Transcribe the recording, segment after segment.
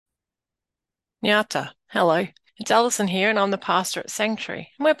Nyata, hello. It's Alison here, and I'm the pastor at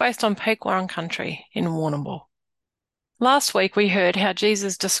Sanctuary, and we're based on Pequarn Country in Warrnambool. Last week we heard how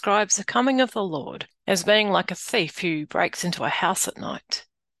Jesus describes the coming of the Lord as being like a thief who breaks into a house at night.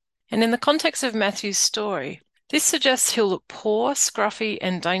 And in the context of Matthew's story, this suggests he'll look poor, scruffy,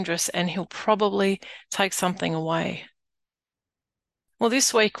 and dangerous, and he'll probably take something away. Well,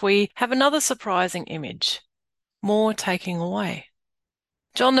 this week we have another surprising image, more taking away.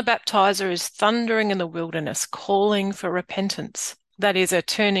 John the Baptizer is thundering in the wilderness, calling for repentance, that is, a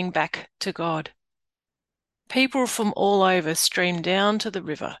turning back to God. People from all over stream down to the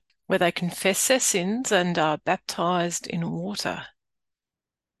river, where they confess their sins and are baptized in water.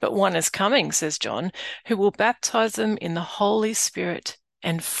 But one is coming, says John, who will baptize them in the Holy Spirit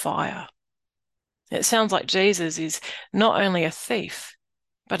and fire. It sounds like Jesus is not only a thief,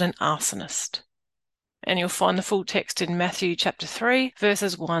 but an arsonist. And you'll find the full text in Matthew chapter 3,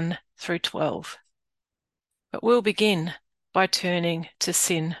 verses 1 through 12. But we'll begin by turning to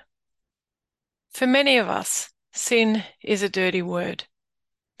sin. For many of us, sin is a dirty word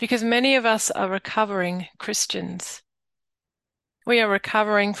because many of us are recovering Christians. We are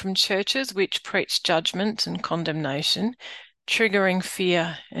recovering from churches which preach judgment and condemnation, triggering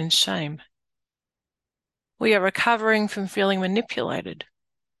fear and shame. We are recovering from feeling manipulated.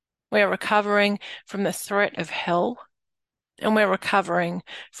 We are recovering from the threat of hell, and we're recovering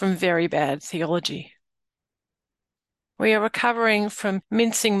from very bad theology. We are recovering from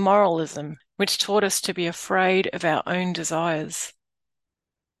mincing moralism, which taught us to be afraid of our own desires.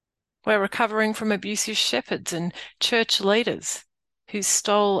 We're recovering from abusive shepherds and church leaders who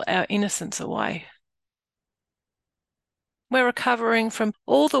stole our innocence away. We're recovering from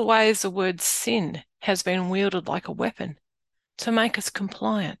all the ways the word sin has been wielded like a weapon to make us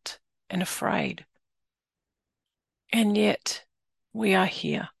compliant and afraid. And yet, we are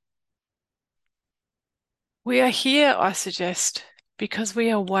here. We are here, I suggest, because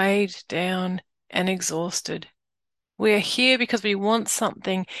we are weighed down and exhausted. We are here because we want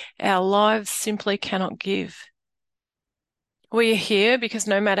something our lives simply cannot give. We are here because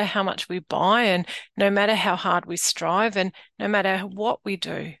no matter how much we buy and no matter how hard we strive and no matter what we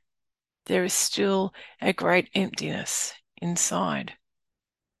do, there is still a great emptiness inside.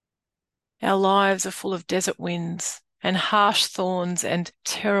 Our lives are full of desert winds and harsh thorns and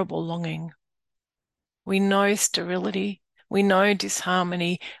terrible longing. We know sterility, we know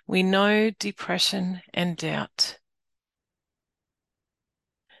disharmony, we know depression and doubt.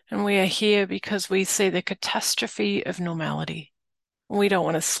 And we are here because we see the catastrophe of normality. We don't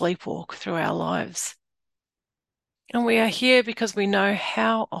want to sleepwalk through our lives. And we are here because we know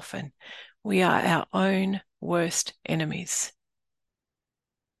how often we are our own worst enemies.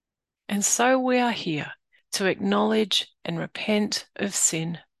 And so we are here to acknowledge and repent of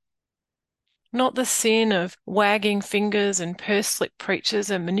sin. Not the sin of wagging fingers and purse-slick preachers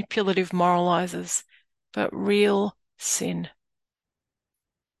and manipulative moralizers, but real sin.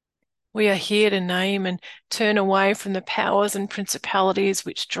 We are here to name and turn away from the powers and principalities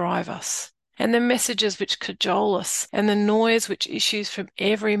which drive us, and the messages which cajole us, and the noise which issues from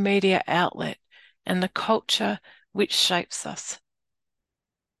every media outlet, and the culture which shapes us.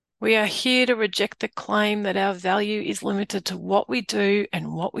 We are here to reject the claim that our value is limited to what we do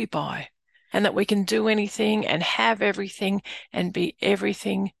and what we buy, and that we can do anything and have everything and be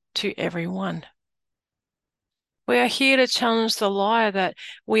everything to everyone. We are here to challenge the lie that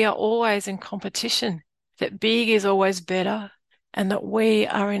we are always in competition, that big is always better, and that we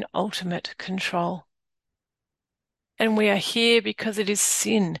are in ultimate control. And we are here because it is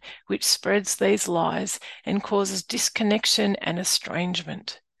sin which spreads these lies and causes disconnection and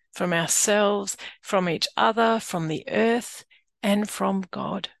estrangement from ourselves, from each other, from the earth, and from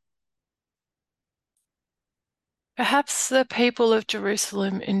God. Perhaps the people of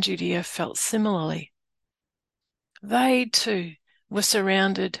Jerusalem and Judea felt similarly. They too were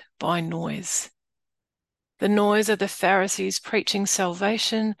surrounded by noise. The noise of the Pharisees preaching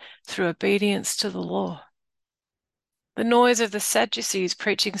salvation through obedience to the law. The noise of the Sadducees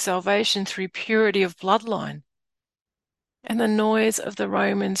preaching salvation through purity of bloodline. And the noise of the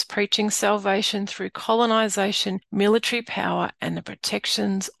Romans preaching salvation through colonization, military power, and the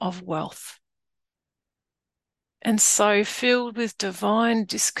protections of wealth. And so, filled with divine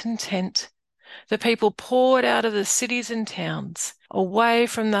discontent, the people poured out of the cities and towns, away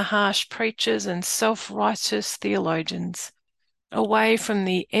from the harsh preachers and self-righteous theologians, away from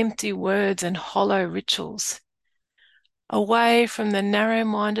the empty words and hollow rituals, away from the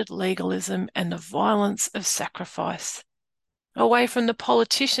narrow-minded legalism and the violence of sacrifice, away from the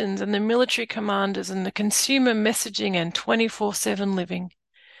politicians and the military commanders and the consumer messaging and 24/7 living,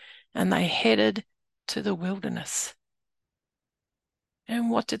 and they headed to the wilderness. And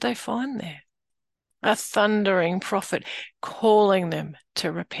what did they find there? A thundering prophet calling them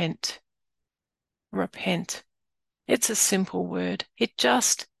to repent. Repent. It's a simple word. It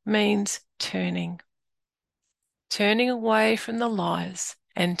just means turning. Turning away from the lies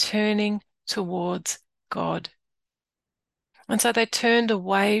and turning towards God. And so they turned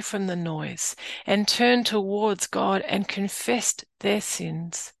away from the noise and turned towards God and confessed their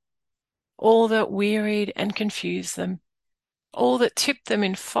sins, all that wearied and confused them, all that tipped them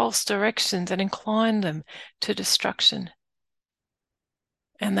in false directions and inclined them to destruction.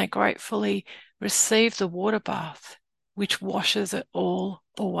 And they gratefully received the water bath, which washes it all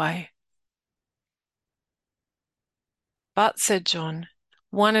away. But, said John,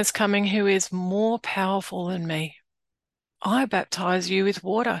 one is coming who is more powerful than me. I baptize you with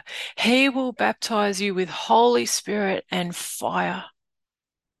water. He will baptize you with Holy Spirit and fire.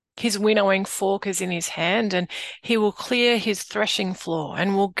 His winnowing fork is in his hand, and he will clear his threshing floor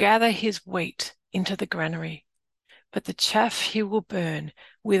and will gather his wheat into the granary. But the chaff he will burn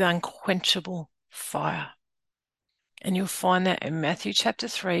with unquenchable fire. And you'll find that in Matthew chapter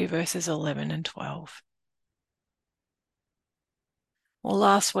 3, verses 11 and 12. Well,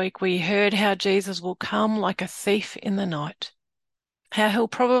 last week we heard how Jesus will come like a thief in the night, how he'll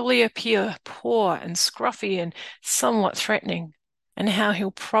probably appear poor and scruffy and somewhat threatening, and how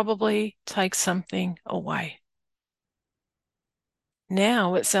he'll probably take something away.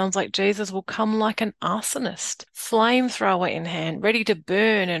 Now it sounds like Jesus will come like an arsonist, flamethrower in hand, ready to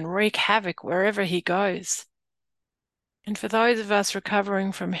burn and wreak havoc wherever he goes. And for those of us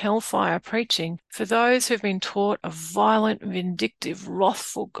recovering from hellfire preaching, for those who've been taught a violent, vindictive,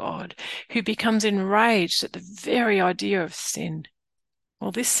 wrathful God who becomes enraged at the very idea of sin,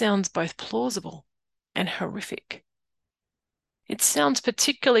 well, this sounds both plausible and horrific. It sounds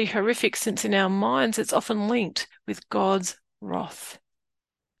particularly horrific since in our minds it's often linked with God's wrath.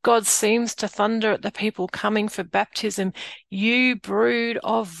 God seems to thunder at the people coming for baptism. You brood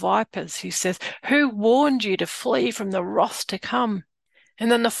of vipers, he says, who warned you to flee from the wrath to come?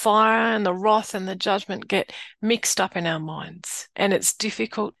 And then the fire and the wrath and the judgment get mixed up in our minds, and it's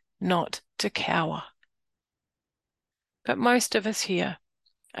difficult not to cower. But most of us here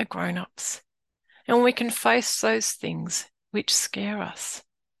are grown-ups, and we can face those things which scare us.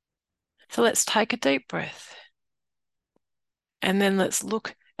 So let's take a deep breath, and then let's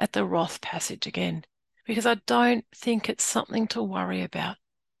look at the wrath passage again, because I don't think it's something to worry about.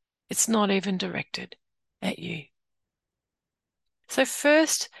 It's not even directed at you. So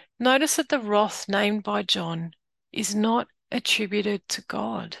first, notice that the wrath named by John is not attributed to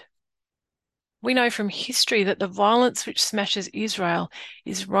God. We know from history that the violence which smashes Israel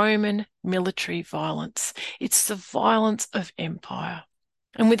is Roman military violence. It's the violence of empire.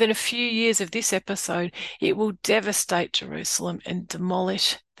 And within a few years of this episode, it will devastate Jerusalem and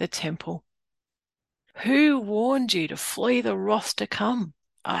demolish the temple. Who warned you to flee the wrath to come?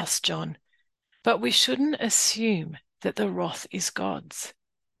 Asked John. But we shouldn't assume that the wrath is God's.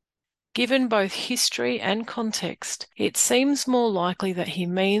 Given both history and context, it seems more likely that he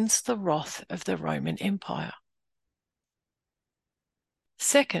means the wrath of the Roman Empire.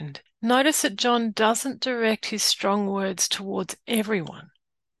 Second, notice that John doesn't direct his strong words towards everyone,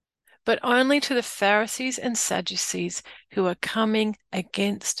 but only to the Pharisees and Sadducees who are coming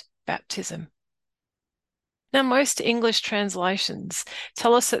against baptism. Now, most English translations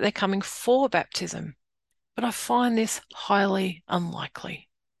tell us that they're coming for baptism, but I find this highly unlikely.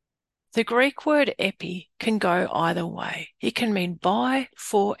 The Greek word epi can go either way. It can mean by,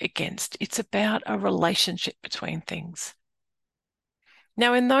 for, against. It's about a relationship between things.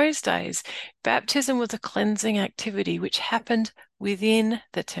 Now, in those days, baptism was a cleansing activity which happened within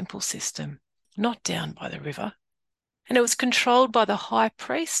the temple system, not down by the river. And it was controlled by the high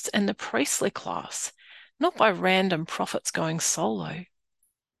priests and the priestly class, not by random prophets going solo.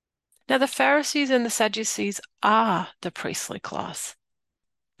 Now, the Pharisees and the Sadducees are the priestly class.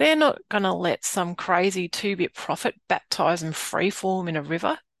 They're not going to let some crazy two-bit prophet baptize them freeform in a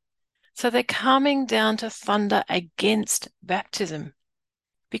river. So they're coming down to thunder against baptism,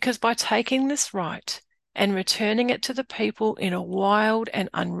 because by taking this right and returning it to the people in a wild and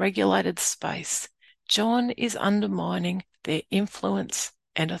unregulated space, John is undermining their influence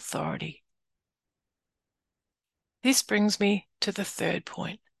and authority. This brings me to the third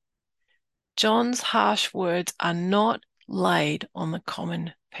point. John's harsh words are not laid on the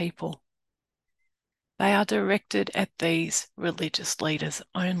common people. They are directed at these religious leaders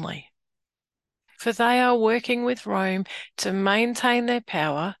only. For they are working with Rome to maintain their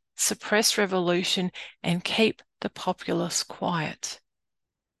power, suppress revolution, and keep the populace quiet.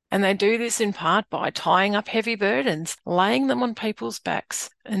 And they do this in part by tying up heavy burdens, laying them on people's backs,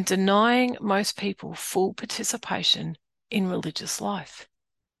 and denying most people full participation in religious life.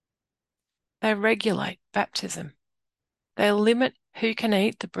 They regulate baptism. They limit who can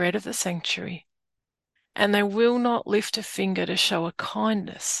eat the bread of the sanctuary, and they will not lift a finger to show a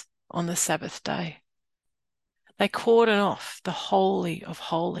kindness on the Sabbath day. They cordon off the Holy of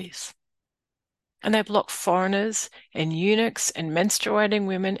Holies, and they block foreigners and eunuchs and menstruating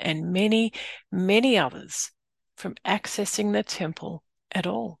women and many, many others from accessing the temple at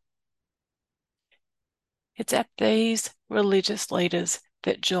all. It's at these religious leaders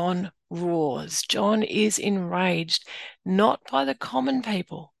that John roars. John is enraged, not by the common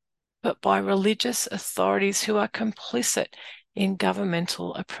people, but by religious authorities who are complicit in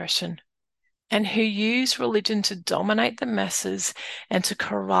governmental oppression and who use religion to dominate the masses and to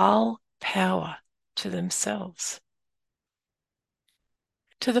corral power to themselves.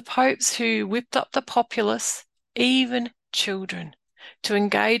 To the popes who whipped up the populace, even children, to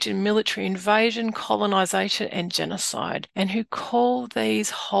engage in military invasion, colonization, and genocide, and who call these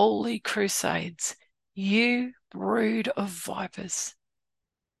holy crusades, you brood of vipers.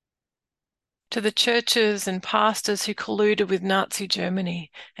 To the churches and pastors who colluded with Nazi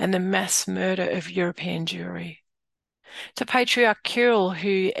Germany and the mass murder of European Jewry. To Patriarch Kirill,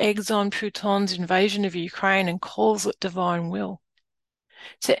 who eggs on Putin's invasion of Ukraine and calls it divine will.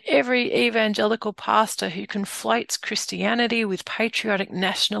 To every evangelical pastor who conflates Christianity with patriotic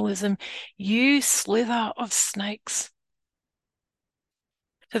nationalism, you slither of snakes.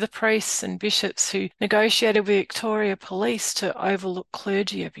 To the priests and bishops who negotiated with Victoria Police to overlook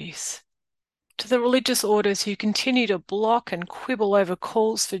clergy abuse. To the religious orders who continue to block and quibble over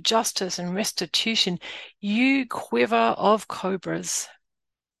calls for justice and restitution, you quiver of cobras.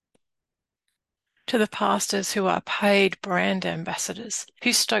 To the pastors who are paid brand ambassadors,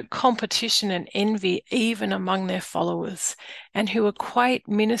 who stoke competition and envy even among their followers, and who equate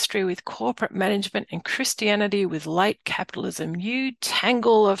ministry with corporate management and Christianity with late capitalism, you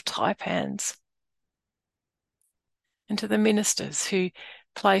tangle of taipans. And to the ministers who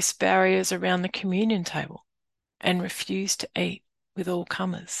place barriers around the communion table and refuse to eat with all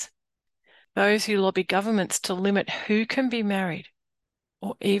comers. Those who lobby governments to limit who can be married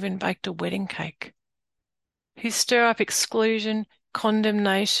or even baked a wedding cake. Who stir up exclusion,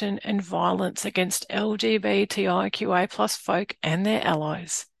 condemnation, and violence against LGBTIQA plus folk and their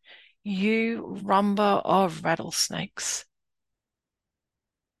allies. You rumba of rattlesnakes.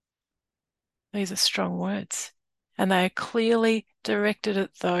 These are strong words, and they are clearly directed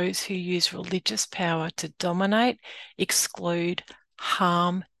at those who use religious power to dominate, exclude,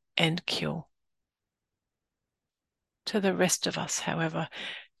 harm, and kill. To the rest of us, however,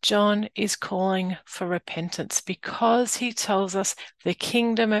 John is calling for repentance because he tells us the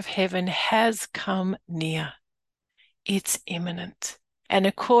kingdom of heaven has come near. It's imminent. And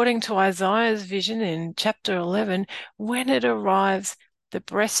according to Isaiah's vision in chapter 11, when it arrives, the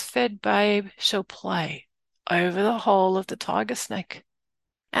breastfed babe shall play over the hole of the tiger snake,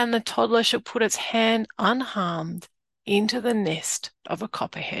 and the toddler shall put its hand unharmed into the nest of a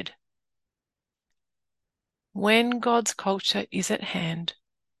copperhead. When God's culture is at hand,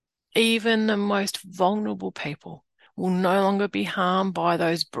 even the most vulnerable people will no longer be harmed by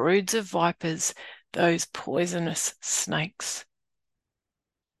those broods of vipers, those poisonous snakes.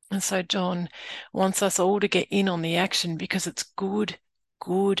 And so John wants us all to get in on the action because it's good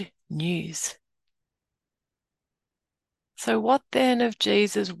news. So what then of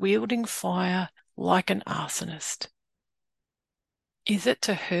Jesus wielding fire like an arsonist? Is it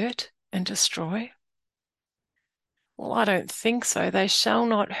to hurt and destroy? Well, I don't think so. They shall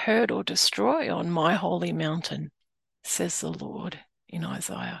not hurt or destroy on my holy mountain, says the Lord in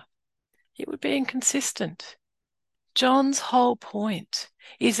Isaiah. It would be inconsistent. John's whole point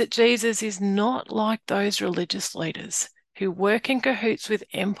is that Jesus is not like those religious leaders who work in cahoots with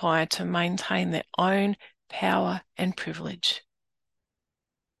empire to maintain their own power and privilege.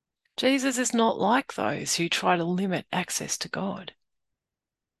 Jesus is not like those who try to limit access to God.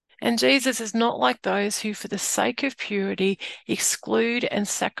 And Jesus is not like those who, for the sake of purity, exclude and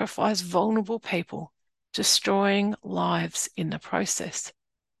sacrifice vulnerable people, destroying lives in the process.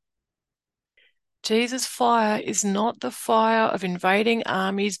 Jesus' fire is not the fire of invading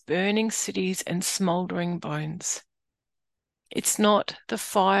armies, burning cities, and smouldering bones. It's not the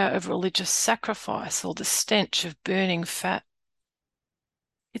fire of religious sacrifice or the stench of burning fat.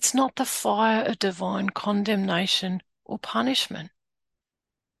 It's not the fire of divine condemnation or punishment.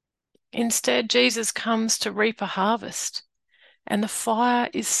 Instead, Jesus comes to reap a harvest, and the fire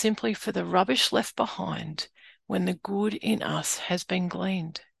is simply for the rubbish left behind when the good in us has been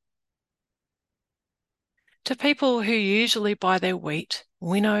gleaned. To people who usually buy their wheat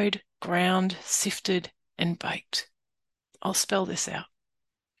winnowed, ground, sifted, and baked. I'll spell this out.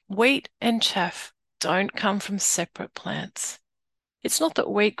 Wheat and chaff don't come from separate plants. It's not that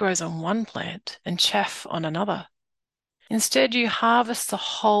wheat grows on one plant and chaff on another. Instead, you harvest the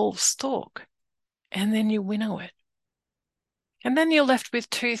whole stalk and then you winnow it. And then you're left with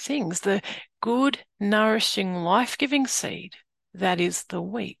two things: the good, nourishing, life-giving seed, that is the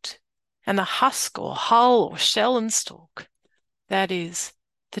wheat, and the husk or hull or shell and stalk, that is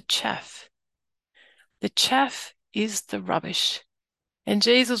the chaff. The chaff is the rubbish, and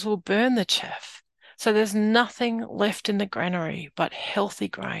Jesus will burn the chaff. So there's nothing left in the granary but healthy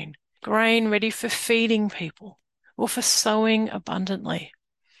grain, grain ready for feeding people, or for sowing abundantly,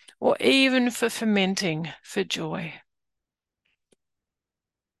 or even for fermenting for joy.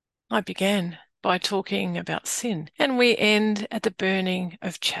 I began by talking about sin, and we end at the burning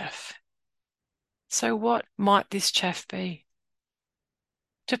of chaff. So what might this chaff be?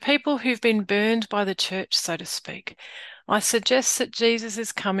 To people who've been burned by the church, so to speak, I suggest that Jesus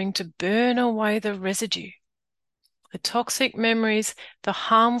is coming to burn away the residue, the toxic memories, the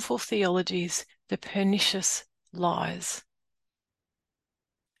harmful theologies, the pernicious lies.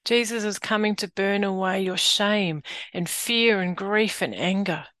 Jesus is coming to burn away your shame and fear and grief and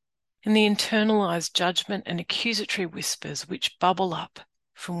anger, and the internalized judgment and accusatory whispers which bubble up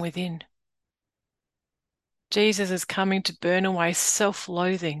from within. Jesus is coming to burn away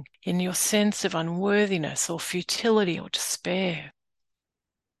self-loathing in your sense of unworthiness or futility or despair.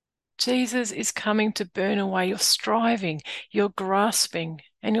 Jesus is coming to burn away your striving, your grasping,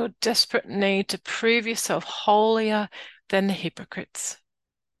 and your desperate need to prove yourself holier than the hypocrites.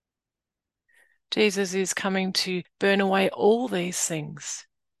 Jesus is coming to burn away all these things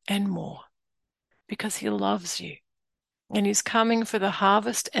and more, because he loves you and he's coming for the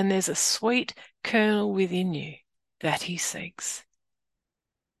harvest, and there's a sweet kernel within you that he seeks.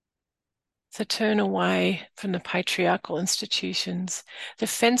 So turn away from the patriarchal institutions, the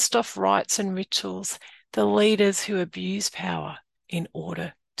fenced-off rites and rituals, the leaders who abuse power in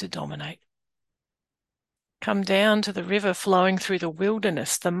order to dominate. Come down to the river flowing through the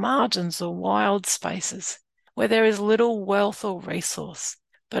wilderness, the margins or wild spaces, where there is little wealth or resource,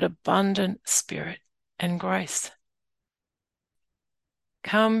 but abundant spirit and grace.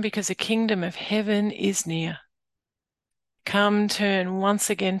 Come because the kingdom of heaven is near. Come, turn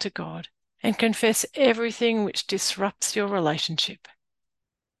once again to God and confess everything which disrupts your relationship.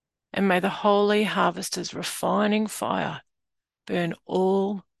 And may the holy harvester's refining fire burn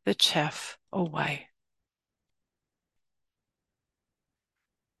all the chaff away.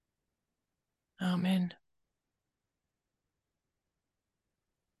 Amen.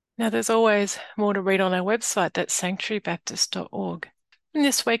 Now, there's always more to read on our website, that's sanctuarybaptist.org. And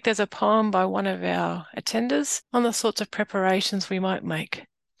this week there's a poem by one of our attenders on the sorts of preparations we might make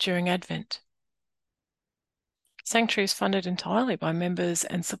during Advent. Sanctuary is funded entirely by members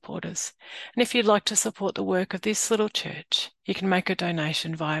and supporters. And if you'd like to support the work of this little church, you can make a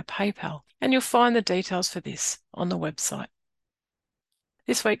donation via PayPal, and you'll find the details for this on the website.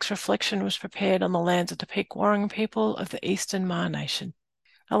 This week's reflection was prepared on the lands of the Peak Warring people of the Eastern Maar Nation,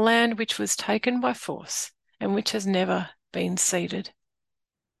 a land which was taken by force and which has never been ceded.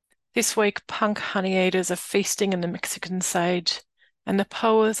 This week, punk honeyeaters are feasting in the Mexican sage, and the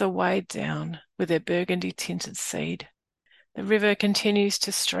poas are weighed down with their burgundy-tinted seed. The river continues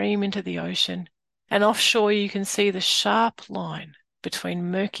to stream into the ocean, and offshore you can see the sharp line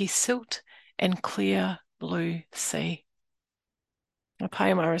between murky silt and clear blue sea. I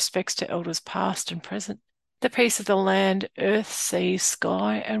pay my respects to elders past and present. The peace of the land, earth, sea,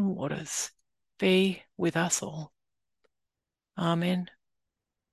 sky, and waters be with us all. Amen.